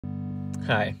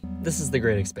Hi, this is The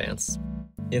Great Expanse.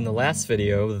 In the last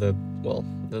video, the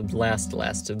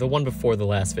one before the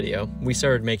last video, we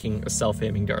started making a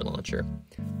self-aiming dart launcher.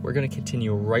 We're going to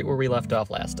continue right where we left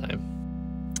off last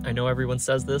time. I know everyone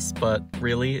says this, but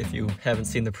really, if you haven't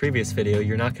seen the previous video,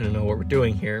 you're not going to know what we're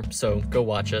doing here, so go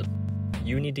watch it.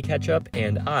 You need to catch up,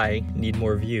 and I need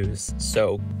more views,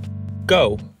 so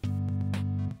go!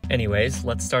 Anyways,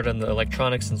 let's start on the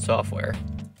electronics and software.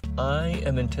 I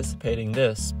am anticipating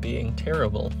this being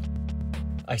terrible.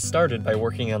 I started by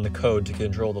working on the code to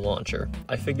control the launcher.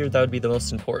 I figured that would be the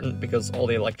most important because all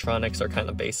the electronics are kind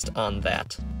of based on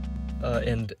that.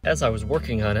 And as I was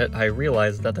working on it, I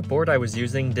realized that the board I was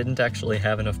using didn't actually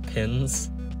have enough pins.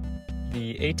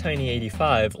 The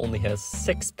ATtiny85 only has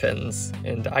 6 pins,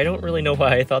 and I don't really know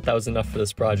why I thought that was enough for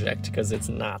this project, because it's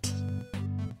not.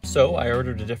 So I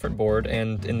ordered a different board,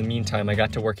 and in the meantime I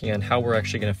got to working on how we're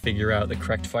actually going to figure out the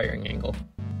correct firing angle.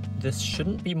 This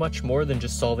shouldn't be much more than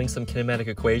just solving some kinematic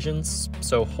equations,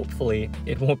 so hopefully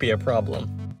it won't be a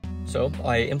problem. So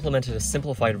I implemented a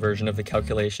simplified version of the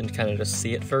calculation to kind of just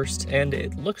see it first, and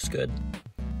it looks good.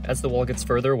 As the wall gets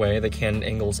further away, the cannon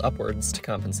angles upwards to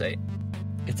compensate.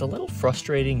 It's a little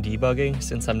frustrating debugging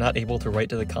since I'm not able to write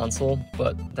to the console,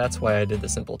 but that's why I did the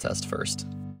simple test first.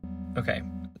 Okay,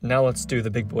 now let's do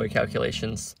the big boy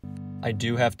calculations. I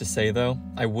do have to say though,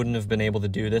 I wouldn't have been able to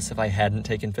do this if I hadn't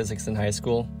taken physics in high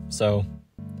school, so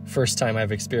first time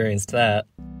I've experienced that.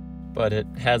 But it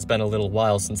has been a little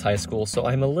while since high school, so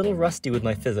I'm a little rusty with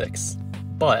my physics.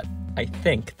 But I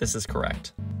think this is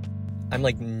correct. I'm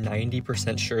like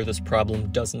 90% sure this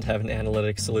problem doesn't have an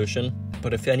analytic solution,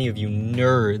 but if any of you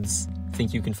nerds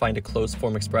think you can find a closed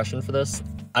form expression for this,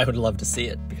 I would love to see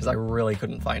it, because I really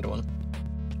couldn't find one.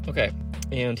 Okay,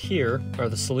 and here are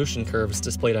the solution curves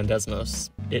displayed on Desmos.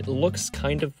 It looks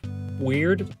kind of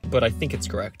weird, but I think it's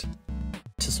correct.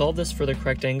 To solve this for the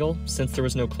correct angle, since there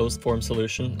was no closed form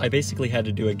solution, I basically had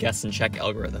to do a guess and check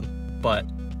algorithm, but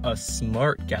a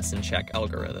smart guess and check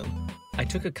algorithm. I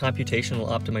took a computational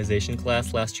optimization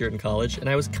class last year in college, and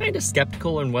I was kind of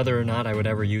skeptical on whether or not I would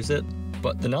ever use it,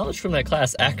 but the knowledge from that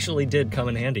class actually did come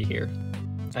in handy here.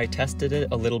 I tested it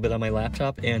a little bit on my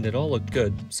laptop, and it all looked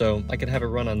good, so I could have it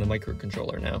run on the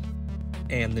microcontroller now.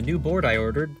 And the new board I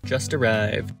ordered just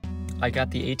arrived. I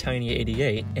got the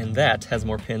ATtiny88, and that has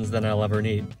more pins than I'll ever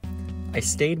need. I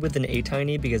stayed with an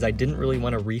ATtiny because I didn't really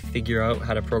want to refigure out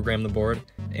how to program the board,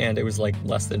 and it was like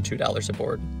less than $2 a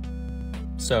board.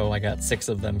 So I got 6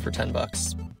 of them for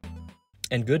 $10.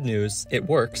 And good news, it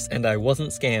works, and I wasn't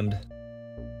scammed.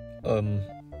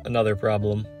 Another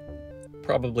problem.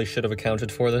 Probably should have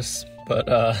accounted for this, but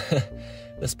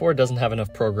this board doesn't have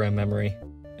enough program memory,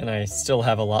 and I still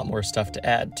have a lot more stuff to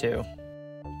add too.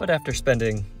 But after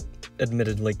spending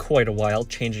admittedly quite a while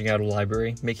changing out a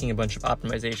library, making a bunch of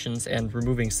optimizations, and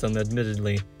removing some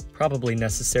admittedly probably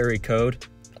necessary code,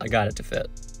 I got it to fit.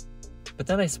 But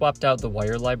then I swapped out the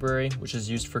wire library, which is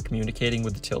used for communicating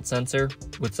with the tilt sensor,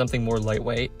 with something more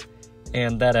lightweight,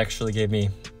 and that actually gave me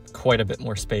quite a bit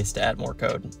more space to add more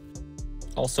code.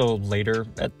 Also later,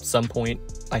 at some point,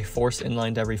 I force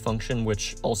inlined every function,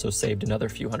 which also saved another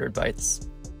few hundred bytes.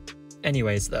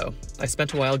 Anyways though, I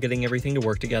spent a while getting everything to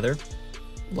work together.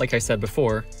 Like I said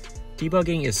before,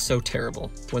 debugging is so terrible.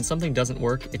 When something doesn't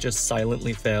work, it just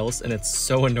silently fails, and it's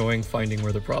so annoying finding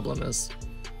where the problem is.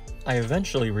 I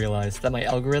eventually realized that my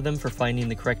algorithm for finding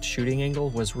the correct shooting angle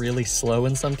was really slow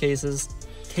in some cases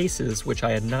which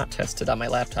I had not tested on my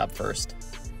laptop first.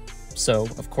 So,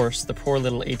 of course, the poor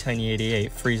little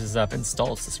ATtiny88 freezes up and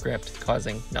stalls the script,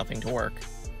 causing nothing to work.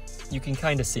 You can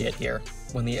kinda see it here.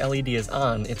 When the LED is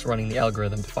on, it's running the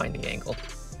algorithm to find the angle.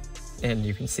 And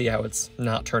you can see how it's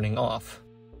not turning off.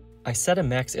 I set a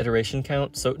max iteration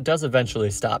count, so it does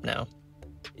eventually stop now.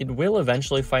 It will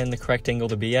eventually find the correct angle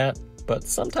to be at, but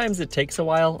sometimes it takes a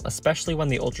while, especially when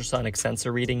the ultrasonic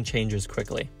sensor reading changes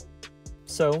quickly.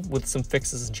 So, with some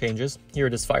fixes and changes, here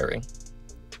it is firing.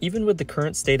 Even with the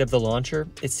current state of the launcher,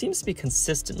 it seems to be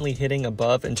consistently hitting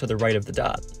above and to the right of the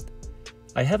dot.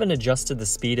 I haven't adjusted the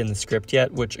speed in the script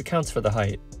yet, which accounts for the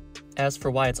height. As for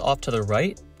why it's off to the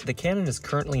right, the cannon is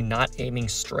currently not aiming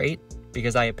straight,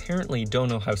 because I apparently don't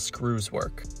know how screws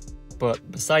work.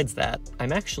 But besides that,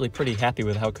 I'm actually pretty happy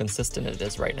with how consistent it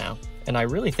is right now, and I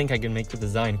really think I can make the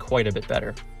design quite a bit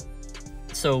better.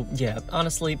 So yeah,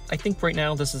 honestly, I think right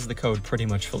now this is the code pretty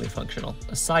much fully functional,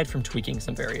 aside from tweaking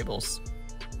some variables.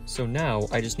 So now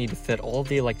I just need to fit all of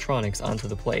the electronics onto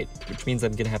the plate, which means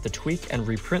I'm gonna have to tweak and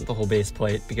reprint the whole base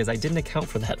plate because I didn't account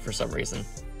for that for some reason.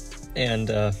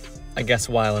 And I guess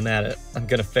while I'm at it, I'm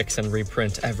gonna fix and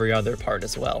reprint every other part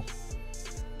as well.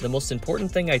 The most important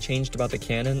thing I changed about the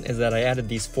cannon is that I added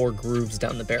these 4 grooves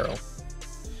down the barrel.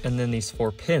 and then these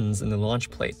 4 pins in the launch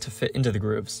plate to fit into the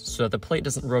grooves so that the plate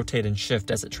doesn't rotate and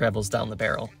shift as it travels down the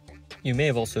barrel. You may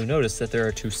have also noticed that there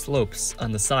are 2 slopes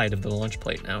on the side of the launch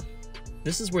plate now.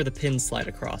 This is where the pins slide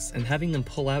across, and having them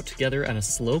pull out together on a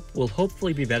slope will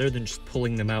hopefully be better than just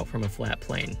pulling them out from a flat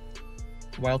plane.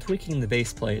 While tweaking the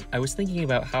base plate, I was thinking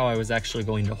about how I was actually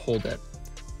going to hold it.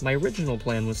 My original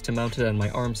plan was to mount it on my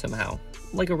arm somehow,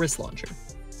 like a wrist launcher.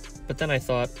 But then I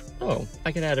thought, oh,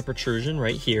 I could add a protrusion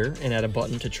right here and add a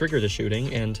button to trigger the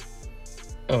shooting, and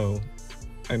oh,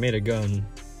 I made a gun.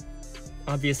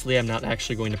 Obviously, I'm not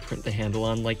actually going to print the handle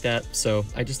on like that, so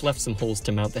I just left some holes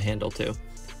to mount the handle to.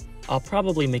 I'll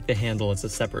probably make the handle as a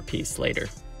separate piece later.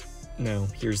 Now,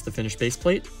 here's the finished base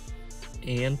plate,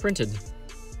 and printed.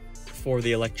 For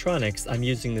the electronics, I'm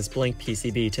using this blank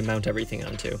PCB to mount everything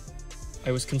onto.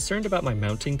 I was concerned about my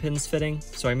mounting pins fitting,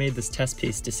 so I made this test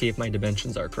piece to see if my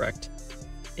dimensions are correct.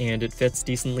 And it fits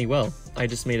decently well. I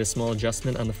just made a small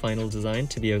adjustment on the final design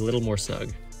to be a little more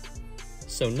snug.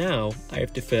 So now, I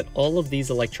have to fit all of these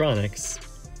electronics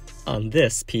on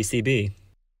this PCB.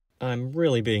 I'm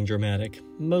really being dramatic.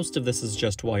 Most of this is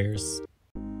just wires.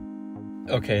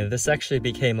 Okay, this actually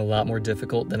became a lot more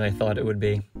difficult than I thought it would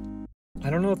be. I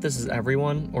don't know if this is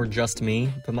everyone or just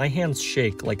me, but my hands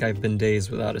shake like I've been days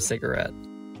without a cigarette.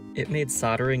 It made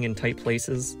soldering in tight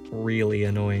places really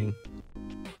annoying.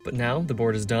 But now the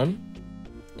board is done,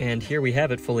 and here we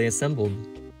have it fully assembled.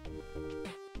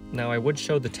 Now I would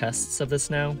show the tests of this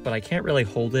now, but I can't really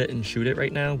hold it and shoot it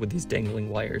right now with these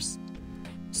dangling wires.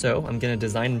 So I'm going to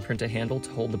design and print a handle to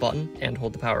hold the button and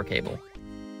hold the power cable.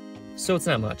 So it's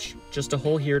not much, just a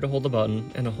hole here to hold the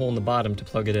button and a hole in the bottom to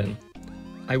plug it in.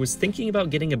 I was thinking about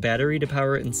getting a battery to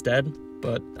power it instead,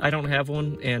 but I don't have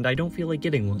one and I don't feel like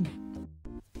getting one.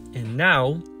 And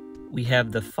now we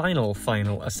have the final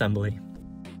assembly.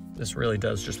 This really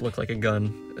does just look like a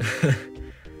gun.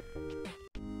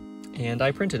 And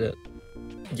I printed it.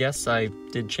 Yes, I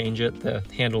did change it, the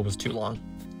handle was too long.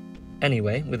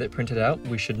 Anyway, with it printed out,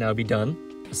 we should now be done,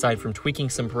 aside from tweaking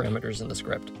some parameters in the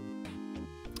script.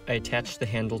 I attached the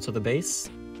handle to the base,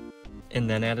 and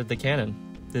then added the cannon.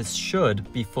 This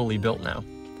should be fully built now.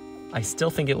 I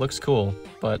still think it looks cool,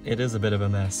 but it is a bit of a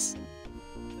mess.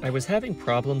 I was having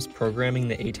problems programming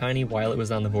the A-Tiny while it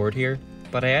was on the board here,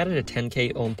 but I added a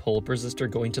 10K ohm pull-up resistor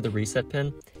going to the reset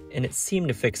pin, and it seemed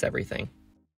to fix everything.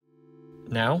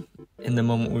 Now, in the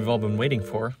moment we've all been waiting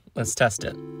for, let's test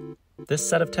it. This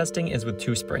set of testing is with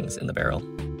 2 springs in the barrel.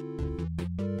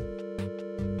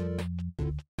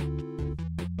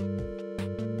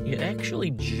 It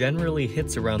actually generally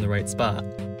hits around the right spot,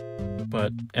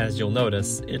 but as you'll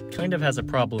notice, it kind of has a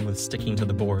problem with sticking to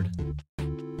the board.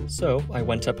 So I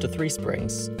went up to 3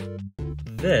 springs.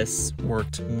 This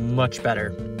worked much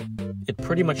better. It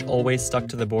pretty much always stuck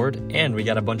to the board, and we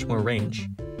got a bunch more range.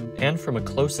 And from a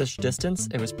close-ish distance,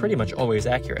 it was pretty much always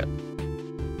accurate.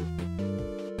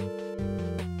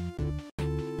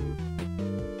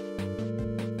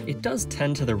 It does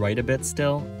tend to the right a bit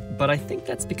still, but I think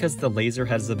that's because the laser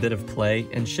has a bit of play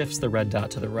and shifts the red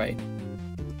dot to the right.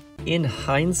 In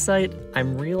hindsight,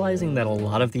 I'm realizing that a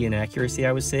lot of the inaccuracy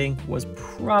I was seeing was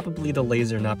probably the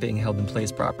laser not being held in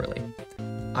place properly.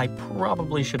 I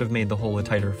probably should have made the hole a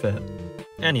tighter fit.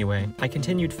 Anyway, I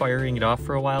continued firing it off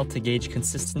for a while to gauge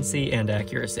consistency and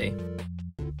accuracy.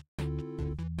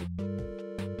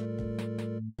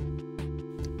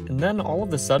 And then all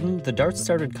of a sudden, the darts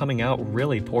started coming out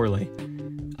really poorly.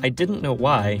 I didn't know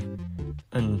why,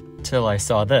 until I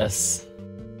saw this.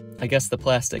 I guess the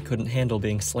plastic couldn't handle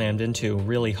being slammed into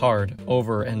really hard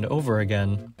over and over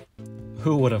again.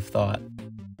 Who would have thought?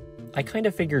 I kind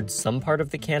of figured some part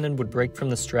of the cannon would break from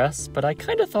the stress, but I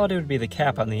kind of thought it would be the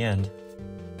cap on the end.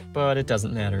 But it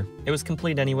doesn't matter. It was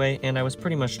complete anyway, and I was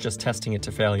pretty much just testing it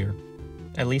to failure.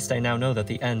 At least I now know that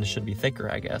the end should be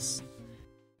thicker, I guess.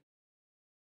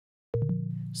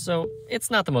 So,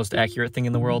 it's not the most accurate thing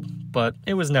in the world, but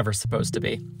it was never supposed to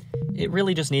be. It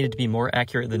really just needed to be more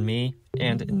accurate than me,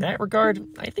 and in that regard,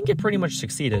 I think it pretty much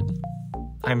succeeded.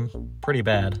 I'm pretty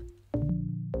bad.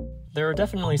 There are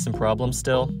definitely some problems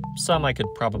still. Some I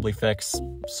could probably fix,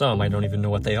 some I don't even know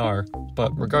what they are,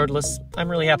 but regardless,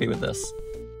 I'm really happy with this.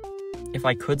 If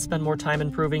I could spend more time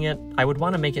improving it, I would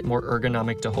want to make it more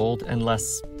ergonomic to hold and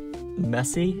less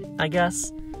messy, I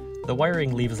guess. The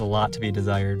wiring leaves a lot to be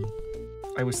desired.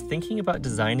 I was thinking about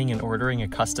designing and ordering a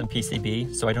custom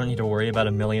PCB so I don't need to worry about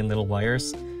a million little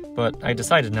wires, but I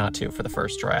decided not to for the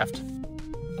first draft.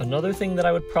 Another thing that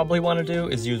I would probably want to do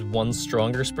is use 1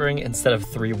 stronger spring instead of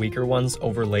 3 weaker ones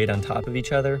overlaid on top of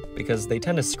each other, because they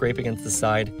tend to scrape against the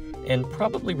side and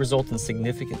probably result in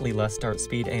significantly less dart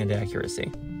speed and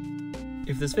accuracy.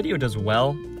 If this video does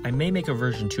well, I may make a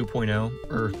version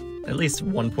 2.0, or at least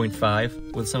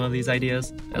 1.5, with some of these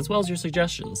ideas, as well as your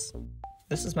suggestions.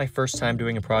 This is my first time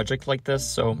doing a project like this,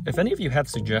 so if any of you have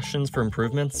suggestions for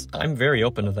improvements, I'm very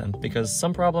open to them, because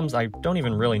some problems I don't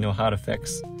even really know how to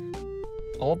fix.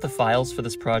 All of the files for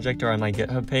this project are on my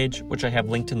GitHub page, which I have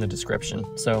linked in the description,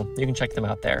 so you can check them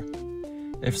out there.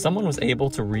 If someone was able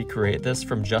to recreate this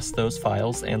from just those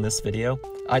files and this video,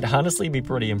 I'd honestly be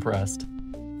pretty impressed.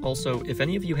 Also, if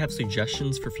any of you have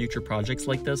suggestions for future projects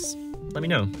like this, let me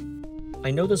know.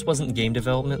 I know this wasn't game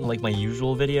development like my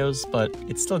usual videos, but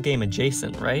it's still game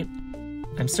adjacent, right?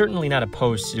 I'm certainly not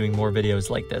opposed to doing more videos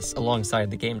like this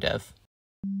alongside the game dev.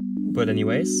 But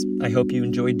anyways, I hope you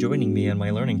enjoyed joining me in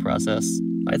my learning process.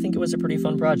 I think it was a pretty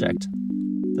fun project.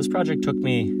 This project took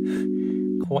me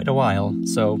quite a while,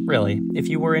 so really, if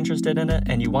you were interested in it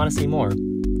and you want to see more,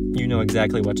 you know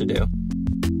exactly what to do.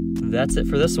 That's it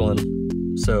for this one.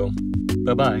 So,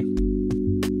 bye-bye.